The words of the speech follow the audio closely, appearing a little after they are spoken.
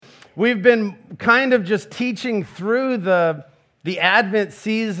We've been kind of just teaching through the Advent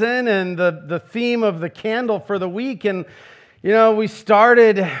season and the theme of the candle for the week. And, we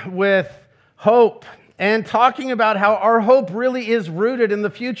started with hope and talking about how our hope really is rooted in the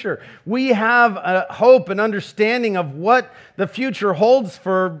future. We have a hope and understanding of what the future holds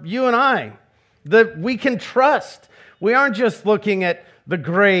for you and I, that we can trust. We aren't just looking at the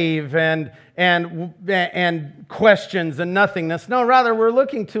grave and questions and nothingness. No, rather, we're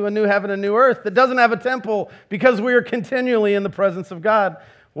looking to a new heaven and new earth that doesn't have a temple because we are continually in the presence of God.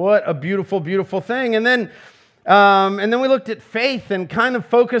 What a beautiful, beautiful thing. And then we looked at faith and kind of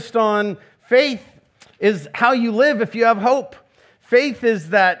focused on faith is how you live if you have hope. Faith is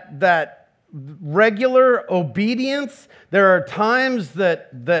that regular obedience. There are times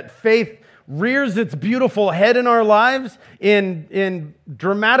that faith rears its beautiful head in our lives in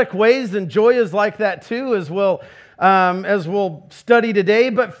dramatic ways, and joy is like that too, as we'll study today.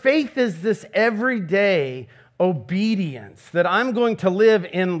 But faith is this everyday obedience that I'm going to live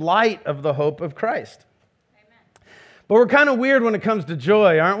in light of the hope of Christ. Amen. But we're kind of weird when it comes to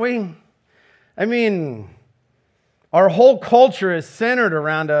joy, aren't we? I mean, our whole culture is centered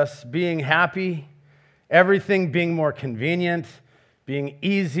around us being happy, everything being more convenient, being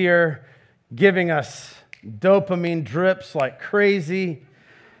easier, giving us dopamine drips like crazy.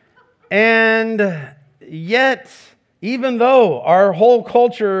 And yet, even though our whole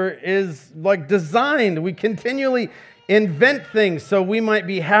culture is like designed, we continually invent things so we might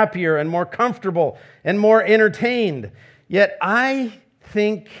be happier and more comfortable and more entertained. Yet I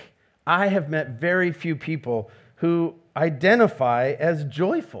think I have met very few people who identify as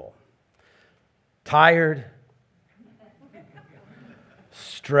joyful. Tired,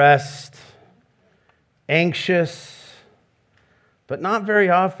 stressed, anxious, but not very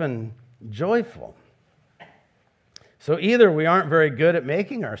often joyful. So either we aren't very good at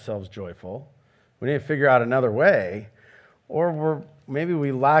making ourselves joyful, we need to figure out another way, or maybe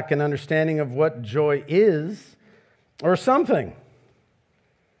we lack an understanding of what joy is, or something.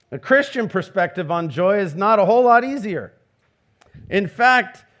 A Christian perspective on joy is not a whole lot easier. In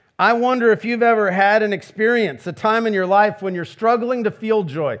fact, I wonder if you've ever had an experience, a time in your life when you're struggling to feel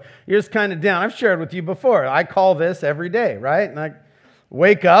joy. You're just kind of down. I've shared with you before. I call this every day, right? And I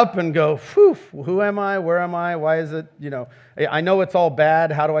wake up and go, whew, who am I? Where am I? Why is it, I know it's all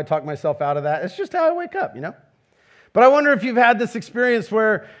bad. How do I talk myself out of that? It's just how I wake up, But I wonder if you've had this experience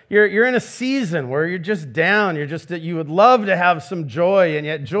where you're in a season where you're just down. You would love to have some joy, and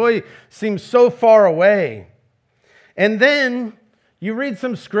yet joy seems so far away. And then you read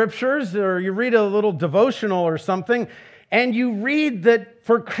some scriptures or you read a little devotional or something, and you read that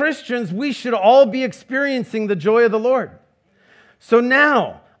for Christians, we should all be experiencing the joy of the Lord. So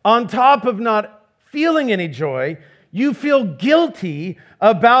now, on top of not feeling any joy, you feel guilty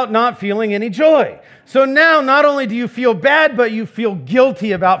about not feeling any joy. So now, not only do you feel bad, but you feel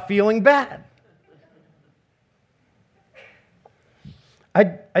guilty about feeling bad.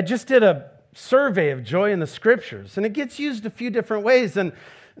 I just did a survey of joy in the scriptures, and it gets used a few different ways. And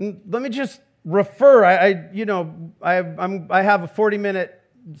let me just refer. I have a 40-minute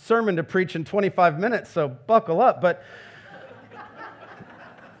sermon to preach in 25 minutes, so buckle up. But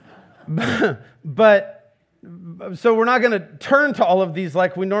so we're not going to turn to all of these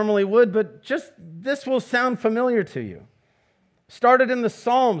like we normally would, but just this will sound familiar to you. Started in the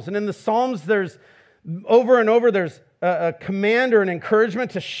Psalms, and in the Psalms there's over and over there's a command or an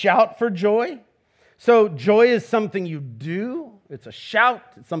encouragement to shout for joy. So joy is something you do. It's a shout.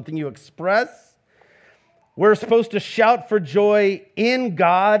 It's something you express. We're supposed to shout for joy in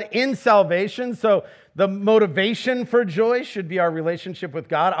God, in salvation. So the motivation for joy should be our relationship with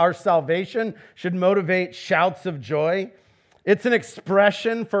God. Our salvation should motivate shouts of joy. It's an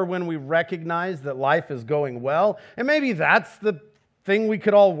expression for when we recognize that life is going well. And maybe that's the thing we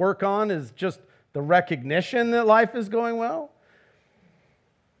could all work on, is just the recognition that life is going well.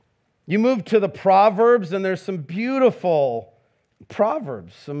 You move to the Proverbs, and there's some beautiful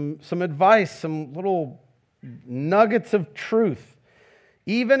Proverbs, some advice, some little nuggets of truth.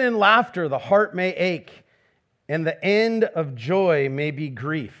 Even in laughter, the heart may ache, and the end of joy may be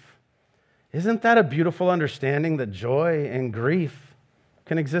grief. Isn't that a beautiful understanding that joy and grief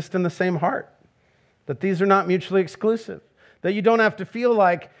can exist in the same heart? That these are not mutually exclusive. That you don't have to feel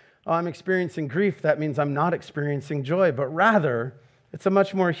like, oh, I'm experiencing grief, that means I'm not experiencing joy. But rather, it's a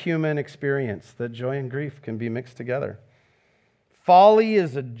much more human experience that joy and grief can be mixed together. Folly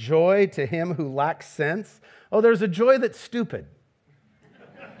is a joy to him who lacks sense. Oh, there's a joy that's stupid.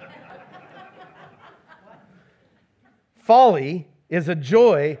 Folly is a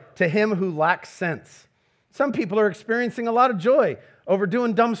joy to him who lacks sense. Some people are experiencing a lot of joy. over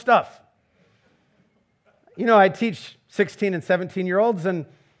doing dumb stuff. You know, I teach 16 and 17-year-olds, and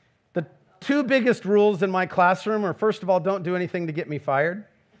the two biggest rules in my classroom are, first of all, don't do anything to get me fired.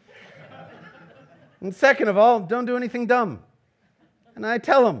 And second of all, don't do anything dumb. And I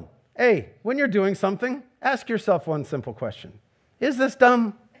tell them, hey, when you're doing something, ask yourself one simple question. Is this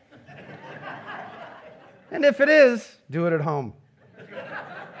dumb? And if it is, do it at home.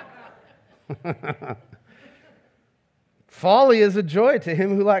 Folly is a joy to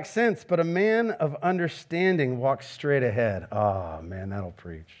him who lacks sense, but a man of understanding walks straight ahead. Oh, man, that'll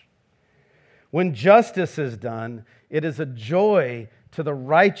preach. When justice is done, it is a joy to the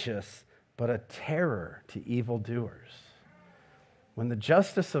righteous, but a terror to evildoers. When the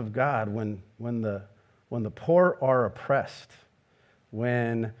justice of God, when the poor are oppressed,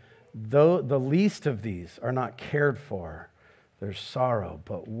 when the least of these are not cared for, there's sorrow.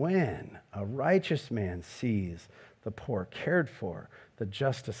 But when a righteous man sees the poor cared for, the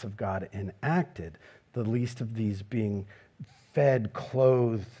justice of God enacted, the least of these being fed,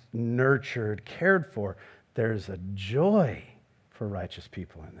 clothed, nurtured, cared for, there's a joy for righteous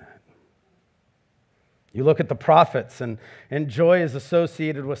people in that. You look at the prophets, and joy is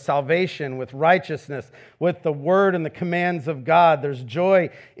associated with salvation, with righteousness, with the word and the commands of God. There's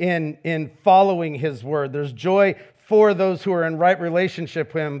joy in following his word. There's joy for those who are in right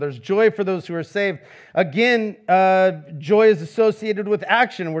relationship with him. There's joy for those who are saved. Again, joy is associated with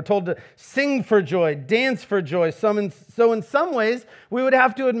action. We're told to sing for joy, dance for joy. So in some ways, we would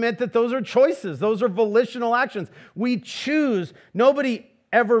have to admit that those are choices. Those are volitional actions. We choose. Nobody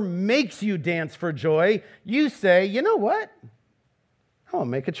ever makes you dance for joy. You say, you know what? I'm going to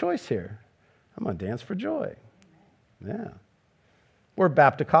make a choice here. I'm going to dance for joy. Yeah. We're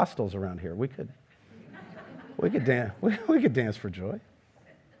Baptist-Costals around here. We could dance. We could dance for joy.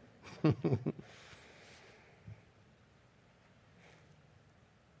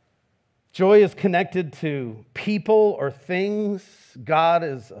 Joy is connected to people or things. God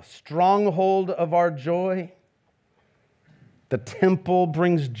is a stronghold of our joy. The temple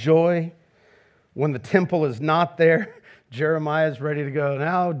brings joy. When the temple is not there, Jeremiah is ready to go.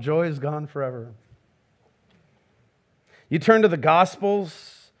 Now joy is gone forever. You turn to the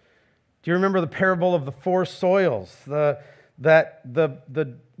Gospels. Do you remember the parable of the four soils? The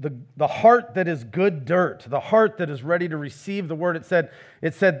heart that is good dirt, the heart that is ready to receive the word. It said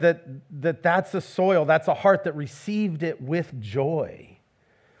that that's a soil, that's a heart that received it with joy.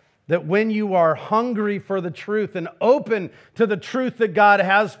 That when you are hungry for the truth and open to the truth that God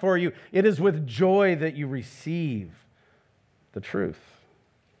has for you, it is with joy that you receive the truth.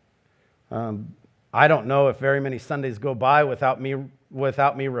 I don't know if very many Sundays go by without me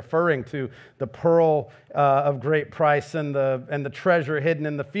referring to the pearl of great price and the treasure hidden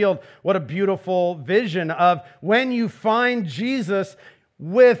in the field. What a beautiful vision of when you find Jesus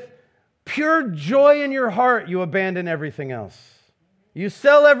with pure joy in your heart, you abandon everything else. You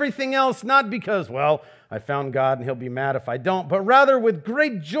sell everything else, not because, well, I found God and he'll be mad if I don't, but rather with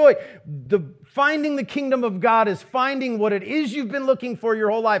great joy. Finding the kingdom of God is finding what it is you've been looking for your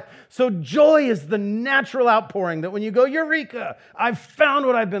whole life. So joy is the natural outpouring that when you go, Eureka, I've found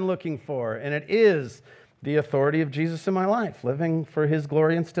what I've been looking for. And it is the authority of Jesus in my life, living for his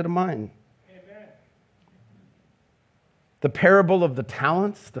glory instead of mine. Amen. The parable of the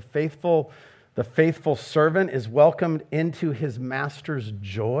talents, the faithful servant is welcomed into his master's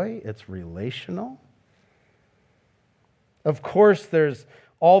joy. It's relational. Of course, there's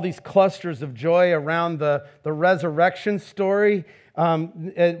all these clusters of joy around the resurrection story.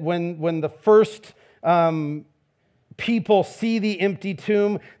 When the first people see the empty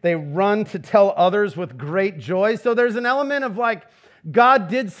tomb, they run to tell others with great joy. So there's an element of like, God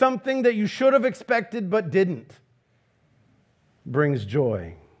did something that you should have expected but didn't. Brings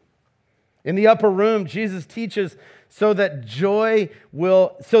joy. In the upper room, Jesus teaches so that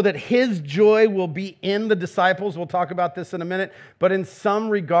his joy will be in the disciples. We'll talk about this in a minute. But in some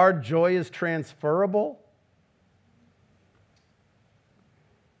regard, joy is transferable.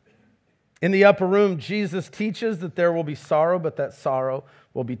 In the upper room, Jesus teaches that there will be sorrow, but that sorrow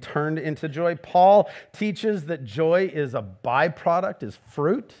will be turned into joy. Paul teaches that joy is a byproduct, is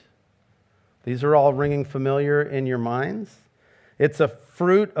fruit. These are all ringing familiar in your minds. It's a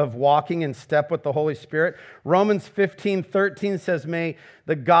fruit of walking in step with the Holy Spirit. Romans 15:13 says, may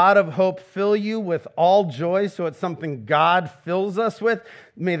the God of hope fill you with all joy. So it's something God fills us with.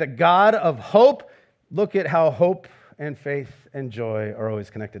 May the God of hope, look at how hope and faith and joy are always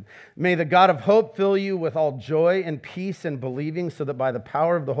connected. May the God of hope fill you with all joy and peace in believing, so that by the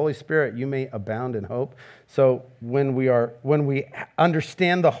power of the Holy Spirit you may abound in hope. So when we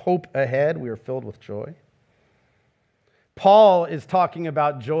understand the hope ahead, we are filled with joy. Paul is talking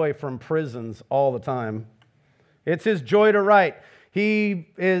about joy from prisons all the time. It's his joy to write. He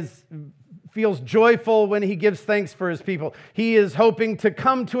feels joyful when he gives thanks for his people. He is hoping to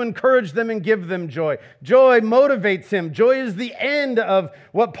come to encourage them and give them joy. Joy motivates him. Joy is the end of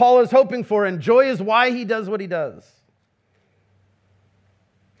what Paul is hoping for, and joy is why he does what he does.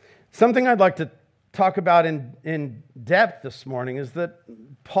 Something I'd like to talk about in depth this morning is that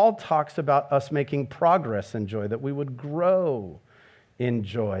Paul talks about us making progress in joy, that we would grow in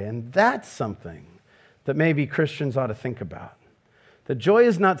joy. And that's something that maybe Christians ought to think about. That joy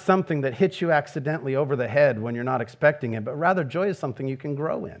is not something that hits you accidentally over the head when you're not expecting it, but rather joy is something you can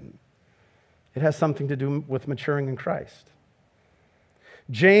grow in. It has something to do with maturing in Christ.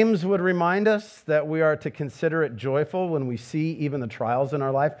 James would remind us that we are to consider it joyful when we see even the trials in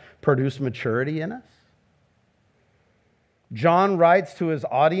our life produce maturity in us. John writes to his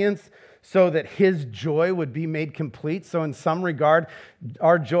audience so that his joy would be made complete. So in some regard,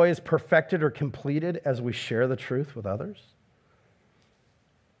 our joy is perfected or completed as we share the truth with others.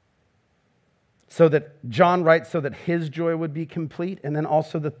 So that John writes so that his joy would be complete, and then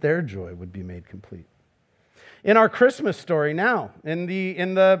also that their joy would be made complete. In our Christmas story now, in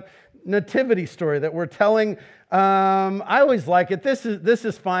the nativity story that we're telling, I always like it. This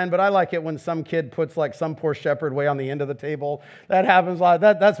is fine, but I like it when some kid puts like some poor shepherd way on the end of the table. That happens a lot.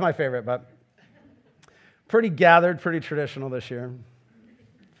 That's my favorite, but pretty gathered, pretty traditional this year.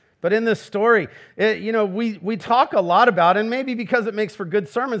 But in this story, we talk a lot about, and maybe because it makes for good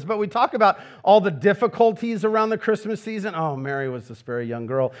sermons, but we talk about all the difficulties around the Christmas season. Oh, Mary was this very young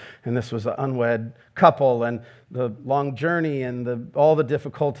girl, and this was an unwed couple, and the long journey, and all the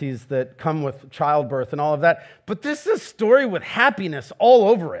difficulties that come with childbirth and all of that. But this is a story with happiness all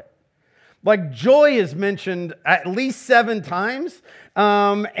over it. Like joy is mentioned at least 7 times.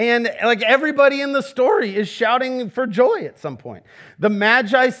 And like everybody in the story is shouting for joy at some point. The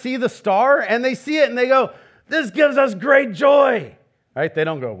Magi see the star and they see it and they go, "This gives us great joy." Right? They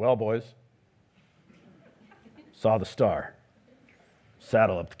don't go, "Well, boys, saw the star.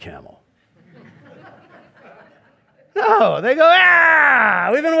 Saddle up the camel." No, they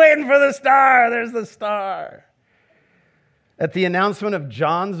go, "We've been waiting for the star. There's the star." At the announcement of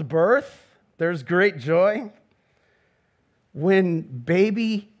John's birth, there's great joy. When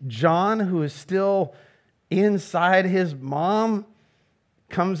baby John, who is still inside his mom,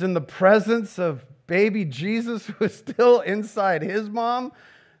 comes in the presence of baby Jesus, who is still inside his mom,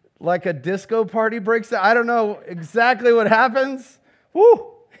 like a disco party breaks out. I don't know exactly what happens.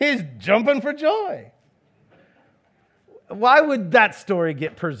 Woo! He's jumping for joy. Why would that story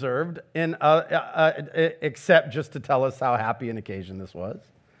get preserved except just to tell us how happy an occasion this was?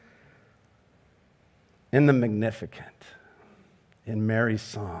 In the Magnificat, in Mary's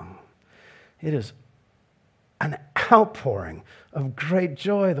song, it is an outpouring of great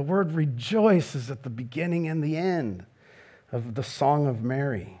joy. The word rejoice is at the beginning and the end of the Song of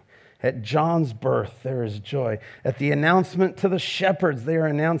Mary. At John's birth, there is joy. At the announcement to the shepherds, they are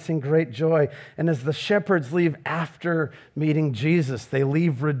announcing great joy. And as the shepherds leave after meeting Jesus, they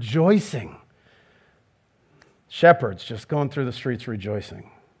leave rejoicing. Shepherds just going through the streets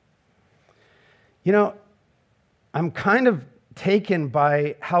rejoicing. I'm kind of taken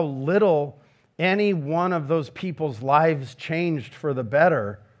by how little any one of those people's lives changed for the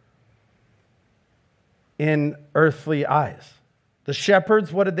better in earthly eyes. The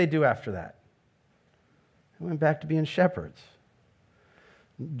shepherds, what did they do after that? They went back to being shepherds.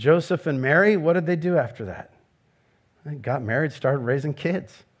 Joseph and Mary, what did they do after that? They got married, started raising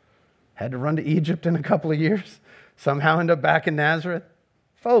kids. Had to run to Egypt in a couple of years. Somehow end up back in Nazareth.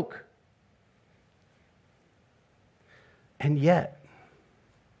 Folk. And yet,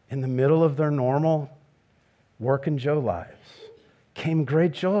 in the middle of their normal work and Joe lives, came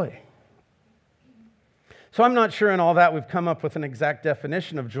great joy. So I'm not sure in all that we've come up with an exact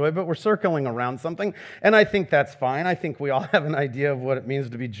definition of joy, but we're circling around something, and I think that's fine. I think we all have an idea of what it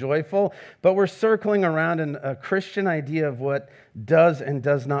means to be joyful, but we're circling around a Christian idea of what does and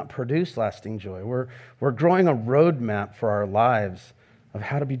does not produce lasting joy. We're growing a roadmap for our lives of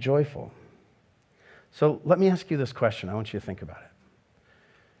how to be joyful. So let me ask you this question. I want you to think about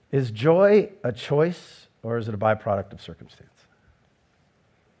it. Is joy a choice or is it a byproduct of circumstance?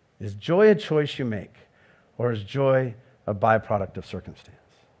 Is joy a choice you make or is joy a byproduct of circumstance?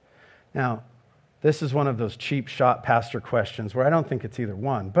 Now, this is one of those cheap shot pastor questions where I don't think it's either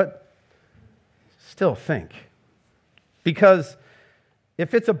one, but still think. Because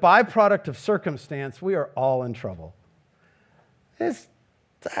if it's a byproduct of circumstance, we are all in trouble.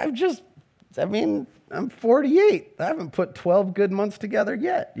 I'm 48. I haven't put 12 good months together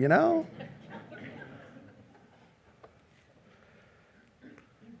yet,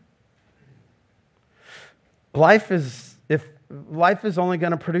 if life is only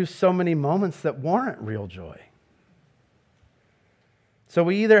going to produce so many moments that warrant real joy. So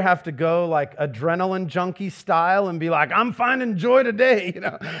we either have to go like adrenaline junkie style and be like, I'm finding joy today.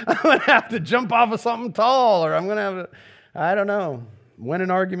 I'm going to have to jump off of something tall, or I'm going to have to, I don't know, win an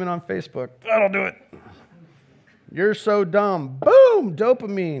argument on Facebook. That'll do it. You're so dumb. Boom,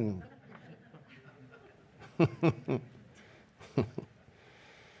 dopamine.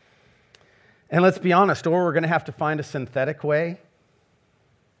 And let's be honest, or we're going to have to find a synthetic way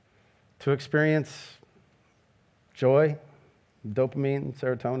to experience joy, dopamine,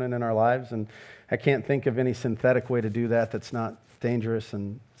 serotonin in our lives. And I can't think of any synthetic way to do that that's not dangerous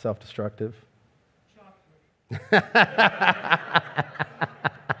and self-destructive.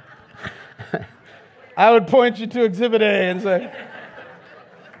 I would point you to Exhibit A and say,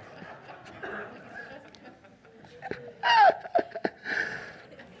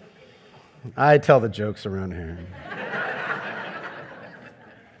 I tell the jokes around here.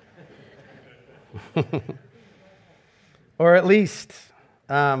 Or at least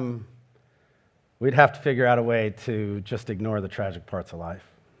we'd have to figure out a way to just ignore the tragic parts of life,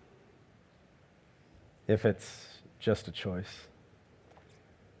 if it's just a choice.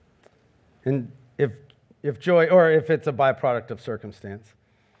 And if joy, or if it's a byproduct of circumstance.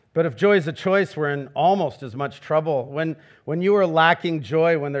 But if joy is a choice, we're in almost as much trouble. When you are lacking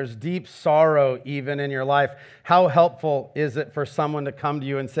joy, when there's deep sorrow even in your life, how helpful is it for someone to come to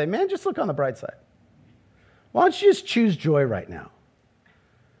you and say, man, just look on the bright side? Why don't you just choose joy right now?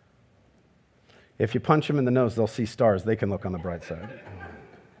 If you punch them in the nose, they'll see stars. They can look on the bright side.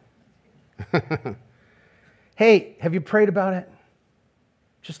 Hey, have you prayed about it?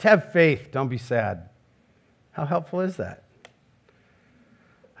 Just have faith. Don't be sad. How helpful is that?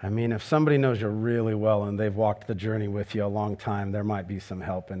 I mean, if somebody knows you really well and they've walked the journey with you a long time, there might be some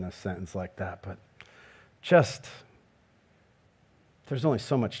help in a sentence like that. But there's only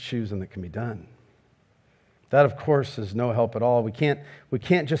so much choosing that can be done. That, of course, is no help at all. We can't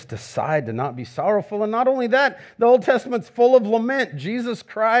just decide to not be sorrowful. And not only that, the Old Testament's full of lament. Jesus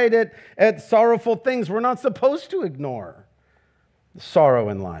cried at sorrowful things. We're not supposed to ignore the sorrow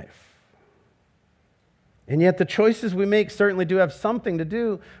in life. And yet the choices we make certainly do have something to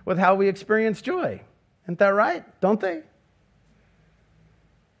do with how we experience joy. Isn't that right? Don't they?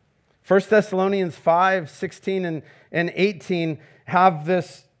 1 Thessalonians 5, 16 and 18 have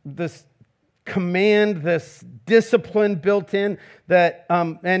this command, this discipline built in that,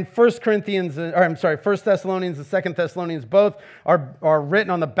 and 1 Thessalonians and 2 Thessalonians both are written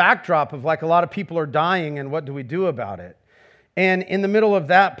on the backdrop of like a lot of people are dying and what do we do about it? And in the middle of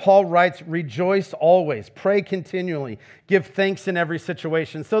that, Paul writes, rejoice always, pray continually, give thanks in every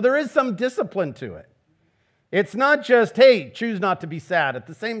situation. So there is some discipline to it. It's not just, hey, choose not to be sad. At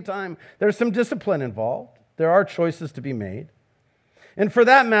the same time, there's some discipline involved. There are choices to be made. And for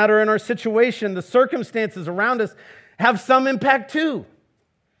that matter, in our situation, the circumstances around us have some impact too.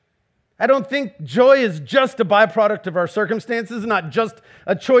 I don't think joy is just a byproduct of our circumstances, not just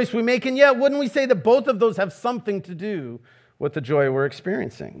a choice we make. And yet, wouldn't we say that both of those have something to do with the joy we're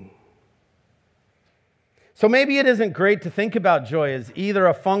experiencing? So maybe it isn't great to think about joy as either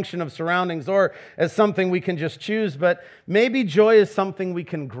a function of surroundings or as something we can just choose, but maybe joy is something we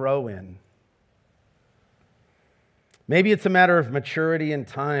can grow in. Maybe it's a matter of maturity and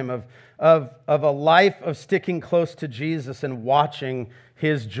time, of a life of sticking close to Jesus and watching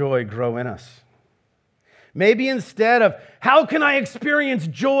His joy grow in us. Maybe instead of, how can I experience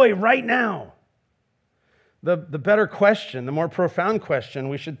joy right now? The better question, the more profound question,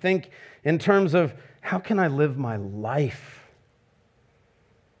 we should think in terms of, how can I live my life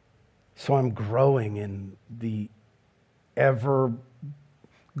so I'm growing in the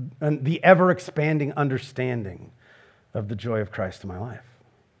ever-expanding understanding of the joy of Christ in my life?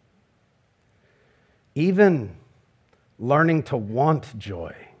 Even learning to want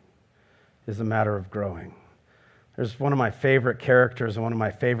joy is a matter of growing. There's one of my favorite characters in one of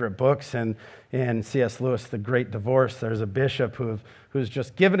my favorite books in C.S. Lewis, The Great Divorce. There's a bishop who's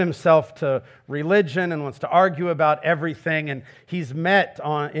just given himself to religion and wants to argue about everything, and he's met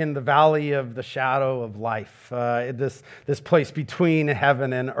in the valley of the shadow of life, this place between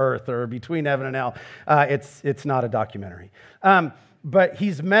heaven and earth, or between heaven and hell. It's not a documentary. But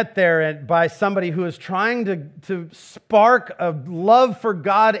he's met there by somebody who is trying to spark a love for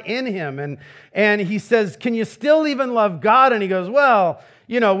God in him. And he says, can you still even love God? And he goes, well,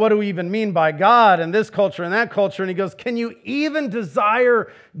 what do we even mean by God and this culture and that culture? And he goes, can you even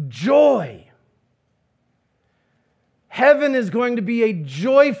desire joy? Heaven is going to be a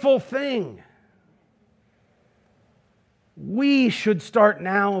joyful thing. We should start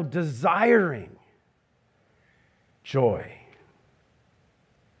now desiring joy,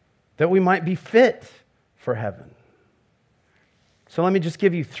 that we might be fit for heaven. So let me just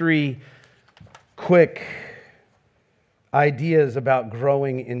give you 3 quick ideas about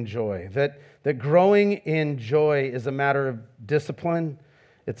growing in joy. That growing in joy is a matter of discipline,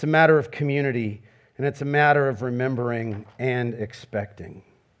 it's a matter of community, and it's a matter of remembering and expecting.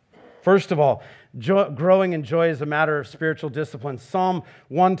 First of all, growing in joy is a matter of spiritual discipline. Psalm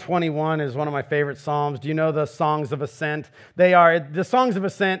 121 is one of my favorite psalms. Do you know the Songs of Ascent? They are the Songs of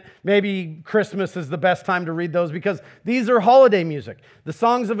Ascent. Maybe Christmas is the best time to read those because these are holiday music. The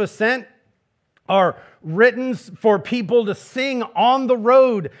Songs of Ascent are written for people to sing on the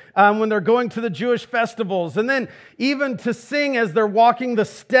road when they're going to the Jewish festivals, and then even to sing as they're walking the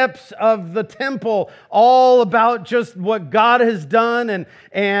steps of the temple, all about just what God has done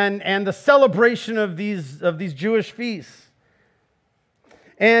and the celebration of these Jewish feasts.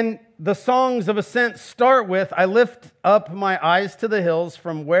 And the Songs of Ascent start with, I lift up my eyes to the hills,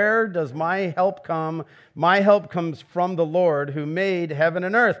 from where does my help come? My help comes from the Lord who made heaven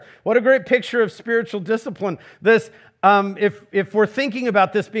and earth. What a great picture of spiritual discipline. This, if we're thinking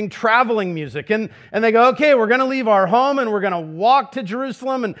about this being traveling music, and they go, okay, we're going to leave our home and we're going to walk to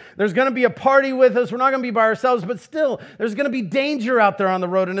Jerusalem, and there's going to be a party with us. We're not going to be by ourselves, but still, there's going to be danger out there on the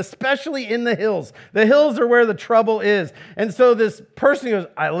road, and especially in the hills. The hills are where the trouble is. And so this person goes,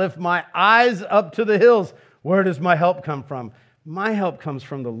 I lift my eyes up to the hills. Where does my help come from? My help comes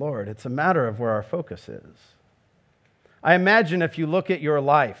from the Lord. It's a matter of where our focus is. I imagine if you look at your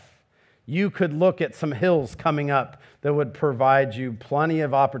life, you could look at some hills coming up that would provide you plenty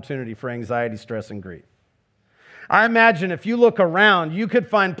of opportunity for anxiety, stress, and grief. I imagine if you look around, you could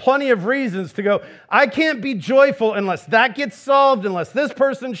find plenty of reasons to go, I can't be joyful unless that gets solved, unless this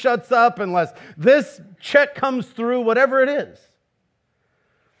person shuts up, unless this check comes through, whatever it is.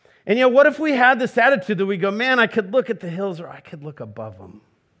 And yet, what if we had this attitude that we go, man, I could look at the hills or I could look above them.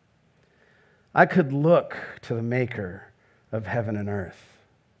 I could look to the maker of heaven and earth.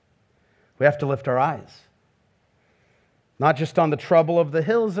 We have to lift our eyes. Not just on the trouble of the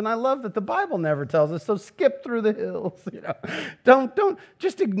hills, and I love that the Bible never tells us, so skip through the hills. Don't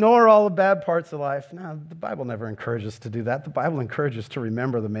just ignore all the bad parts of life. No, the Bible never encourages us to do that. The Bible encourages us to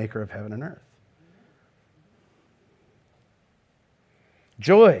remember the maker of heaven and earth.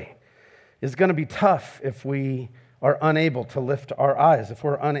 Joy is going to be tough if we are unable to lift our eyes, if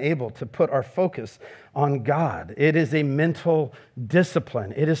we're unable to put our focus on God. It is a mental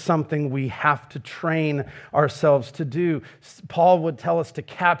discipline. It is something we have to train ourselves to do. Paul would tell us to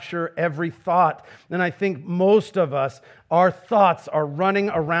capture every thought. And I think most of us, our thoughts are running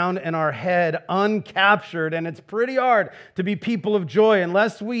around in our head uncaptured, and it's pretty hard to be people of joy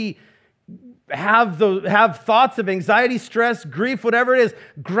unless we have thoughts of anxiety, stress, grief, whatever it is,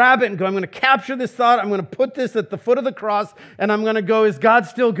 grab it and go, I'm going to capture this thought, I'm going to put this at the foot of the cross, and I'm going to go, is God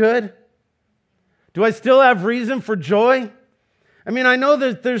still good? Do I still have reason for joy? I mean, I know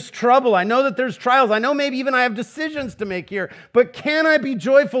that there's trouble, I know that there's trials, I know maybe even I have decisions to make here, but can I be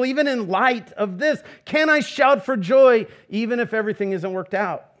joyful even in light of this? Can I shout for joy even if everything isn't worked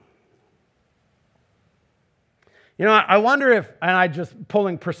out? You know, I wonder if, and I just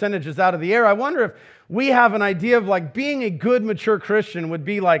pulling percentages out of the air, I wonder if we have an idea of like being a good, mature Christian would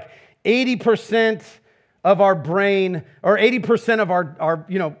be like 80% of our brain, or 80% of our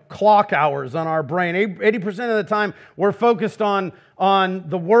clock hours on our brain. 80% of the time we're focused on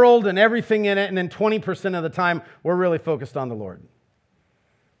the world and everything in it, and then 20% of the time we're really focused on the Lord.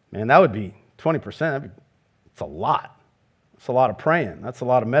 Man, that would be 20%. It's a lot. It's a lot of praying. That's a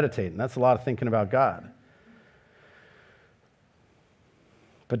lot of meditating. That's a lot of thinking about God.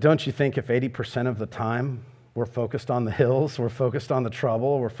 But don't you think if 80% of the time we're focused on the hills, we're focused on the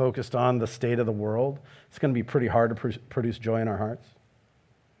trouble, we're focused on the state of the world, it's going to be pretty hard to produce joy in our hearts?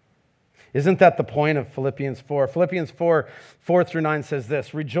 Isn't that the point of Philippians 4? Philippians 4:4-9 says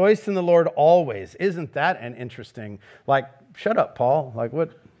this, rejoice in the Lord always. Isn't that an interesting, like, shut up, Paul. Like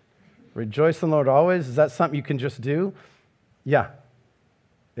what? Rejoice in the Lord always? Is that something you can just do? Yeah,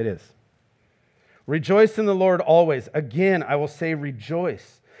 it is. Rejoice in the Lord always. Again, I will say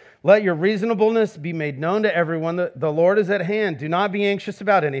rejoice. Let your reasonableness be made known to everyone. The Lord is at hand. Do not be anxious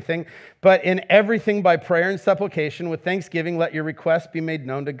about anything, but in everything by prayer and supplication with thanksgiving, let your requests be made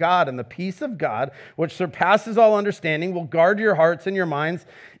known to God. And the peace of God, which surpasses all understanding, will guard your hearts and your minds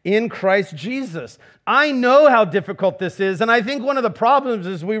in Christ Jesus. I know how difficult this is, and I think one of the problems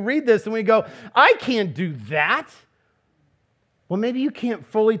is we read this and we go, I can't do that. Well, maybe you can't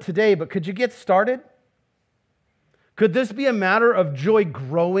fully today, but could you get started? Could this be a matter of joy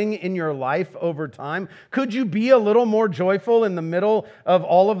growing in your life over time? Could you be a little more joyful in the middle of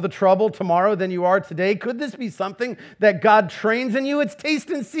all of the trouble tomorrow than you are today? Could this be something that God trains in you? It's taste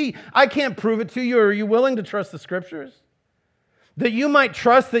and see. I can't prove it to you. Are you willing to trust the Scriptures? That you might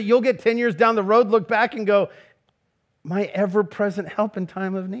trust that you'll get 10 years down the road, look back and go, my ever-present help in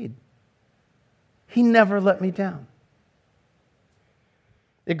time of need. He never let me down.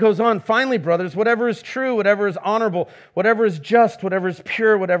 It goes on, finally, brothers, whatever is true, whatever is honorable, whatever is just, whatever is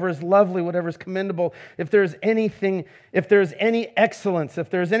pure, whatever is lovely, whatever is commendable, if there is any excellence,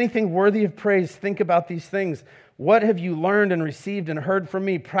 if there is anything worthy of praise, think about these things. What have you learned and received and heard from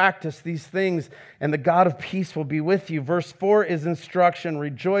me? Practice these things, and the God of peace will be with you. Verse 4 is instruction.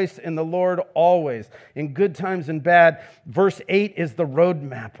 Rejoice in the Lord always, in good times and bad. Verse 8 is the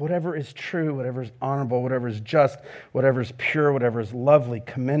roadmap. Whatever is true, whatever is honorable, whatever is just, whatever is pure, whatever is lovely,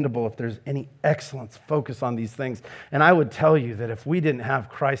 commendable, if there's any excellence, focus on these things. And I would tell you that if we didn't have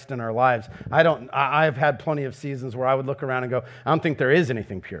Christ in our lives, I've had plenty of seasons where I would look around and go, I don't think there is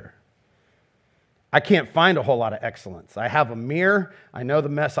anything pure. I can't find a whole lot of excellence. I have a mirror. I know the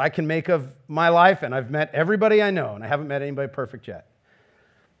mess I can make of my life, and I've met everybody I know, and I haven't met anybody perfect yet.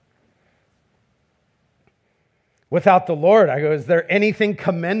 Without the Lord, I go, is there anything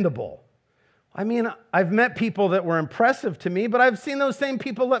commendable? I mean, I've met people that were impressive to me, but I've seen those same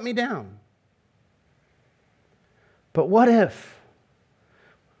people let me down. But what if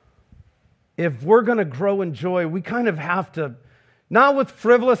we're going to grow in joy, we kind of have to, not with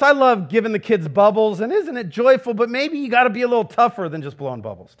frivolous. I love giving the kids bubbles, and isn't it joyful? But maybe you got to be a little tougher than just blowing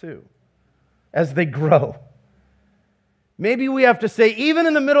bubbles too, as they grow. Maybe we have to say, even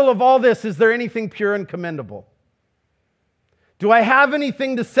in the middle of all this, is there anything pure and commendable? Do I have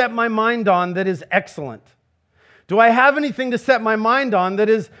anything to set my mind on that is excellent? Do I have anything to set my mind on that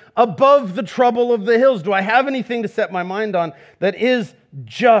is above the trouble of the hills? Do I have anything to set my mind on that is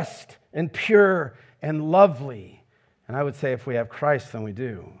just and pure and lovely? And I would say if we have Christ, then we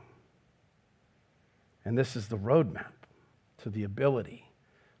do. And this is the roadmap to the ability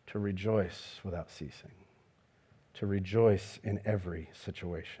to rejoice without ceasing, to rejoice in every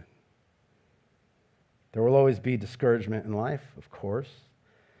situation. There will always be discouragement in life, of course,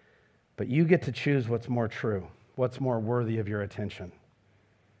 but you get to choose what's more true, what's more worthy of your attention.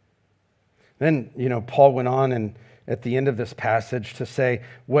 Then, Paul went on and at the end of this passage to say,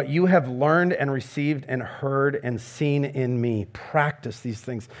 what you have learned and received and heard and seen in me, practice these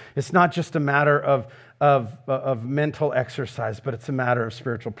things. It's not just a matter of mental exercise, but it's a matter of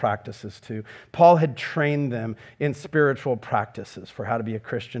spiritual practices too. Paul had trained them in spiritual practices for how to be a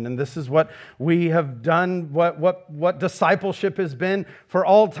Christian. And this is what we have done, what discipleship has been for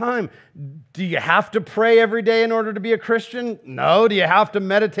all time. Do you have to pray every day in order to be a Christian? No. Do you have to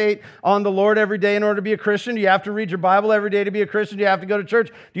meditate on the Lord every day in order to be a Christian? Do you have to read your Bible every day to be a Christian? Do you have to go to church?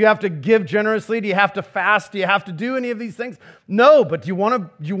 Do you have to give generously? Do you have to fast? Do you have to do any of these things? No, but do you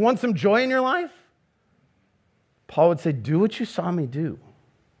want some joy in your life? Paul would say, do what you saw me do.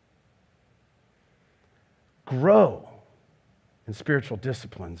 Grow in spiritual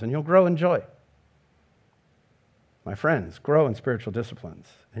disciplines, and you'll grow in joy. My friends, grow in spiritual disciplines,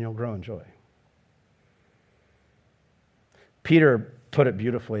 and you'll grow in joy. Peter put it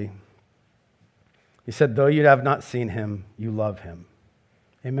beautifully. He said, though you have not seen him, you love him.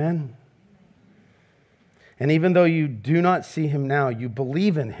 Amen? And even though you do not see him now, you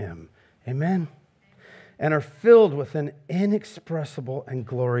believe in him. Amen? And are filled with an inexpressible and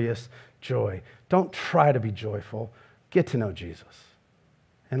glorious joy. Don't try to be joyful. Get to know Jesus.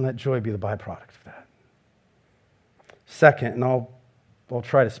 And let joy be the byproduct of that. Second, and I'll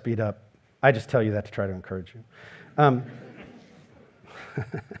try to speed up. I just tell you that to try to encourage you.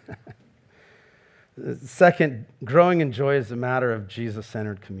 Second, growing in joy is a matter of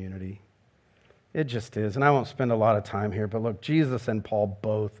Jesus-centered community. It just is. And I won't spend a lot of time here, but look, Jesus and Paul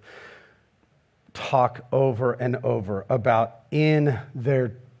both talk over and over about in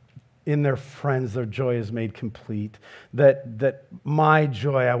their friends, their joy is made complete. That my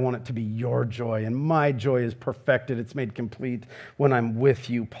joy, I want it to be your joy, and my joy is perfected. It's made complete when I'm with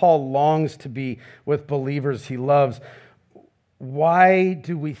you. Paul longs to be with believers he loves. Why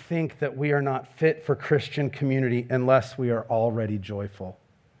do we think that we are not fit for Christian community unless we are already joyful?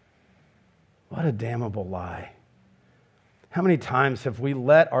 What a damnable lie. How many times have we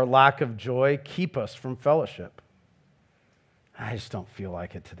let our lack of joy keep us from fellowship? I just don't feel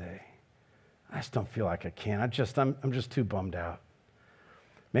like it today. I just don't feel like I can. I'm just too bummed out.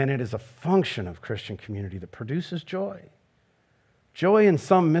 Man, it is a function of Christian community that produces joy. Joy in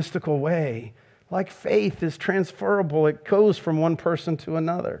some mystical way, like faith, is transferable. It goes from one person to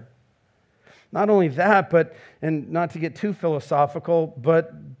another. Not only that, and not to get too philosophical,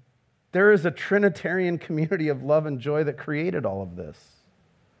 but there is a Trinitarian community of love and joy that created all of this.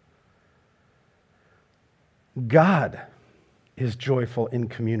 God is joyful in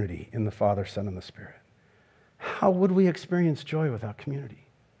community in the Father, Son, and the Spirit. How would we experience joy without community?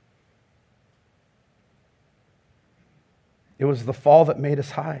 It was the fall that made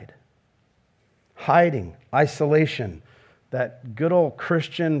us hide. Hiding, isolation, that good old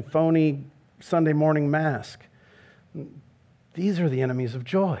Christian phony Sunday morning mask. These are the enemies of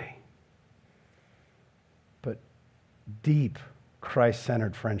joy. But deep,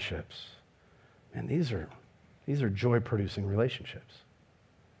 Christ-centered friendships, and these are joy-producing relationships.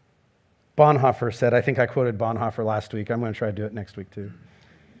 Bonhoeffer said, I think I quoted Bonhoeffer last week. I'm going to try to do it next week too.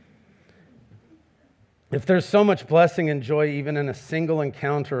 If there's so much blessing and joy even in a single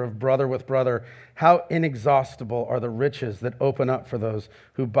encounter of brother with brother, how inexhaustible are the riches that open up for those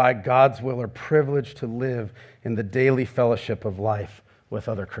who by God's will are privileged to live in the daily fellowship of life with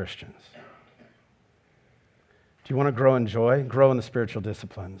other Christians. Do you want to grow in joy? Grow in the spiritual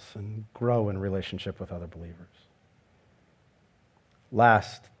disciplines and grow in relationship with other believers.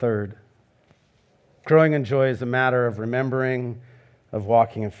 Last, third, growing in joy is a matter of remembering, of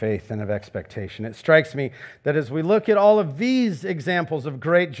walking in faith, and of expectation. It strikes me that as we look at all of these examples of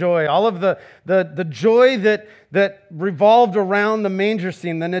great joy, all of the joy that revolved around the manger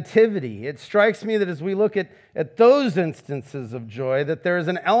scene, the nativity, it strikes me that as we look at those instances of joy, that there is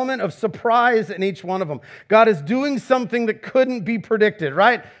an element of surprise in each one of them. God is doing something that couldn't be predicted,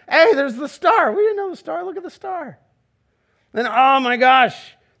 right? Hey, there's the star. We didn't know the star. Look at the star. And oh my gosh,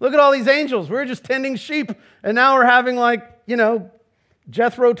 look at all these angels. We were just tending sheep, and now we're having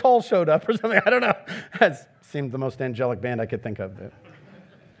Jethro Tull showed up or something. I don't know. That seemed the most angelic band I could think of.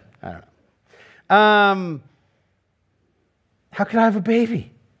 I don't know. How could I have a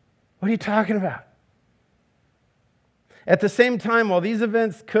baby? What are you talking about? At the same time, while these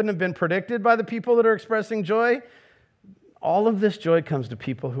events couldn't have been predicted by the people that are expressing joy, all of this joy comes to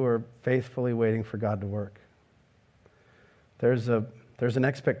people who are faithfully waiting for God to work. There's an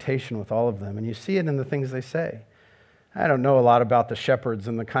expectation with all of them, and you see it in the things they say. I don't know a lot about the shepherds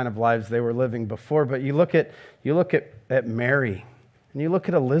and the kind of lives they were living before, but you look at Mary, and you look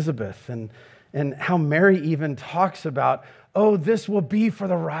at Elizabeth, and how Mary even talks about, oh, this will be for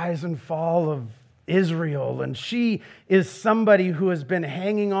the rise and fall of Israel, and she is somebody who has been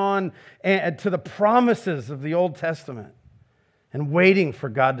hanging on to the promises of the Old Testament and waiting for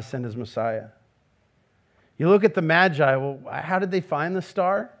God to send his Messiah. You look at the Magi, well, how did they find the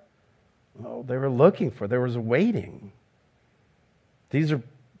star? Well, they were looking for it. There was waiting. These are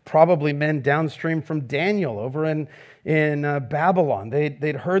probably men downstream from Daniel over in Babylon.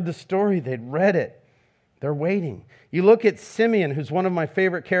 They'd heard the story. They'd read it. They're waiting. You look at Simeon, who's one of my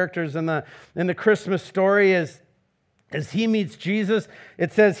favorite characters in the Christmas story, as he meets Jesus,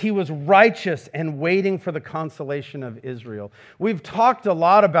 it says he was righteous and waiting for the consolation of Israel. We've talked a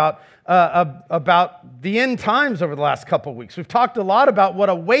lot about the end times over the last couple of weeks. We've talked a lot about what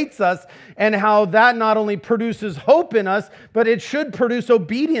awaits us and how that not only produces hope in us, but it should produce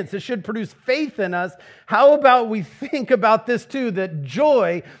obedience. It should produce faith in us. How about we think about this too, that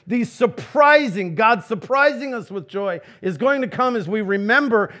joy, God surprising us with joy, is going to come as we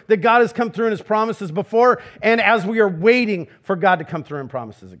remember that God has come through in his promises before, and as we are waiting for God to come through in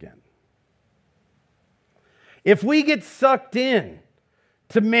promises again. If we get sucked in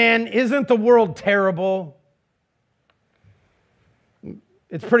to, man, isn't the world terrible?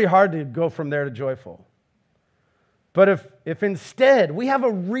 It's pretty hard to go from there to joyful. But if instead we have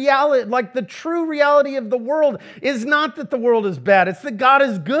a reality, like the true reality of the world is not that the world is bad, it's that God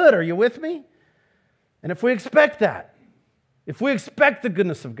is good. Are you with me? And if we expect that, if we expect the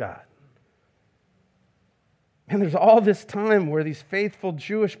goodness of God, and there's all this time where these faithful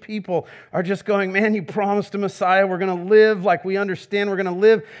Jewish people are just going, man, you promised a Messiah. We're going to live like we understand. We're going to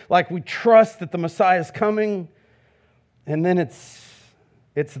live like we trust that the Messiah is coming. And then it's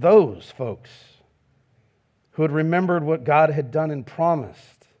those folks who had remembered what God had done and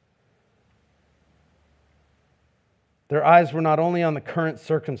promised. Their eyes were not only on the current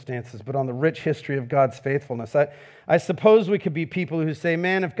circumstances, but on the rich history of God's faithfulness. I suppose we could be people who say,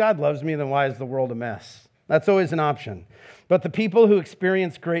 man, if God loves me, then why is the world a mess? That's always an option. But the people who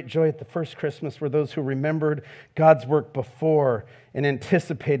experienced great joy at the first Christmas were those who remembered God's work before and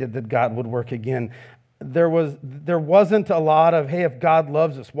anticipated that God would work again. There wasn't a lot of, hey, if God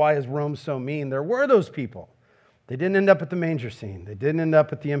loves us, why is Rome so mean? There were those people. They didn't end up at the manger scene. They didn't end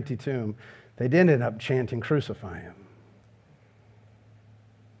up at the empty tomb. They did end up chanting, crucify him.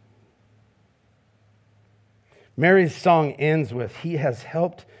 Mary's song ends with, he has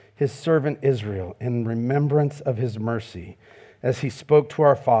helped his servant Israel in remembrance of his mercy, as he spoke to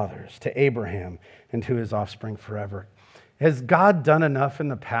our fathers, to Abraham, and to his offspring forever. Has God done enough in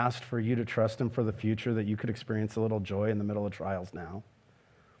the past for you to trust him for the future that you could experience a little joy in the middle of trials now?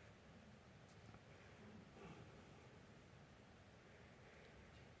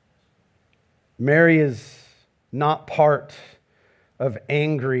 Mary is not part of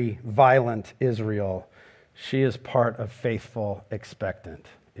angry, violent Israel. She is part of faithful, expectant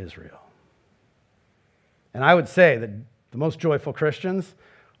Israel. And I would say that the most joyful Christians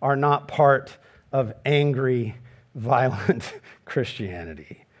are not part of angry, violent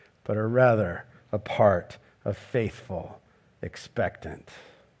Christianity, but are rather a part of faithful, expectant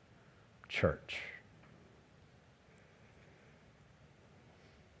church.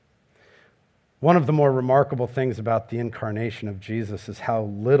 One of the more remarkable things about the incarnation of Jesus is how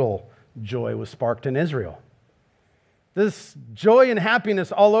little joy was sparked in Israel. There's joy and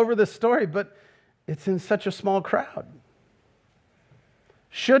happiness all over this story, but it's in such a small crowd.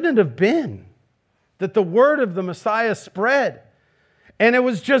 Shouldn't it have been that the word of the Messiah spread and it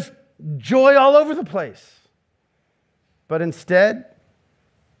was just joy all over the place? But instead,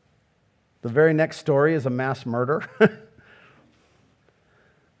 the very next story is a mass murder.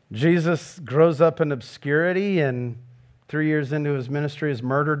 Jesus grows up in obscurity and 3 years into his ministry is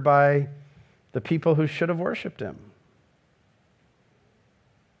murdered by the people who should have worshiped him.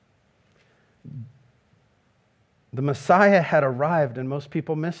 The Messiah had arrived and most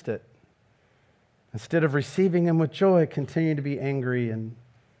people missed it. Instead of receiving him with joy, continued to be angry and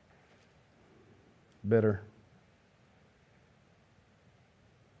bitter.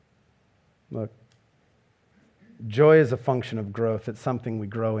 Look, joy is a function of growth. It's something we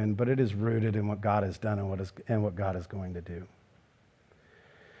grow in, but it is rooted in what God has done and what God is going to do.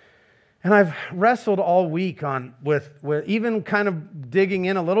 And I've wrestled all week with even kind of digging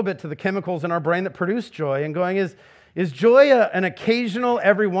in a little bit to the chemicals in our brain that produce joy and going, is joy an occasional,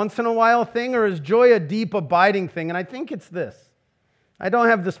 every once in a while thing, or is joy a deep, abiding thing? And I think it's this. I don't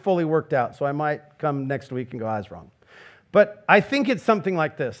have this fully worked out, so I might come next week and go, I was wrong. But I think it's something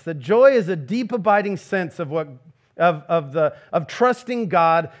like this, that joy is a deep, abiding sense of trusting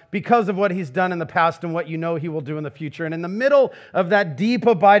God because of what he's done in the past and what you know he will do in the future. And in the middle of that deep,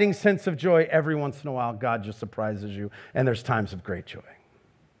 abiding sense of joy, every once in a while, God just surprises you, and there's times of great joy.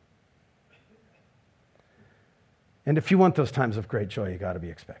 And if you want those times of great joy, you got to be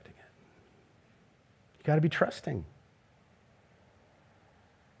expecting it. You got to be trusting.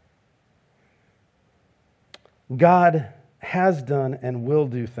 God has done and will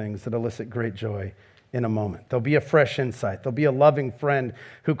do things that elicit great joy in a moment. There'll be a fresh insight. There'll be a loving friend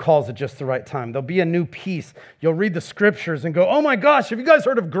who calls at just the right time. There'll be a new peace. You'll read the scriptures and go, oh my gosh, have you guys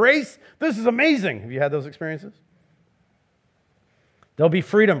heard of grace? This is amazing. Have you had those experiences? There'll be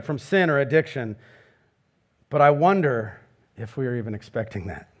freedom from sin or addiction. But I wonder if we are even expecting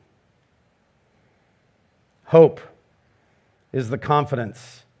that. Hope is the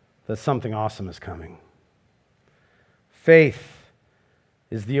confidence that something awesome is coming. Faith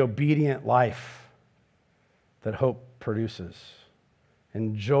is the obedient life that hope produces.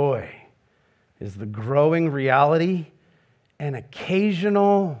 And joy is the growing reality and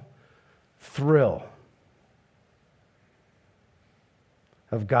occasional thrill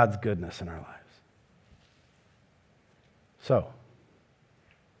of God's goodness in our lives. So,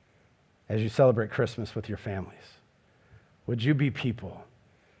 as you celebrate Christmas with your families, would you be people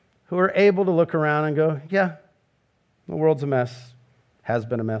who are able to look around and go, yeah, the world's a mess, has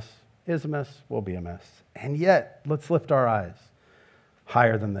been a mess, is a mess, will be a mess. And yet, let's lift our eyes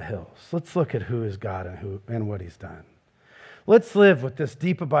higher than the hills. Let's look at who is God and what he's done. Let's live with this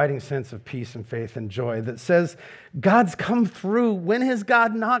deep, abiding sense of peace and faith and joy that says, God's come through. When has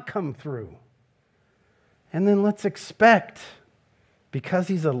God not come through? And then let's expect, because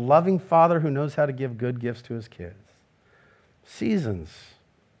he's a loving father who knows how to give good gifts to his kids, seasons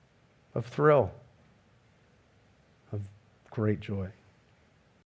of thrill, of great joy.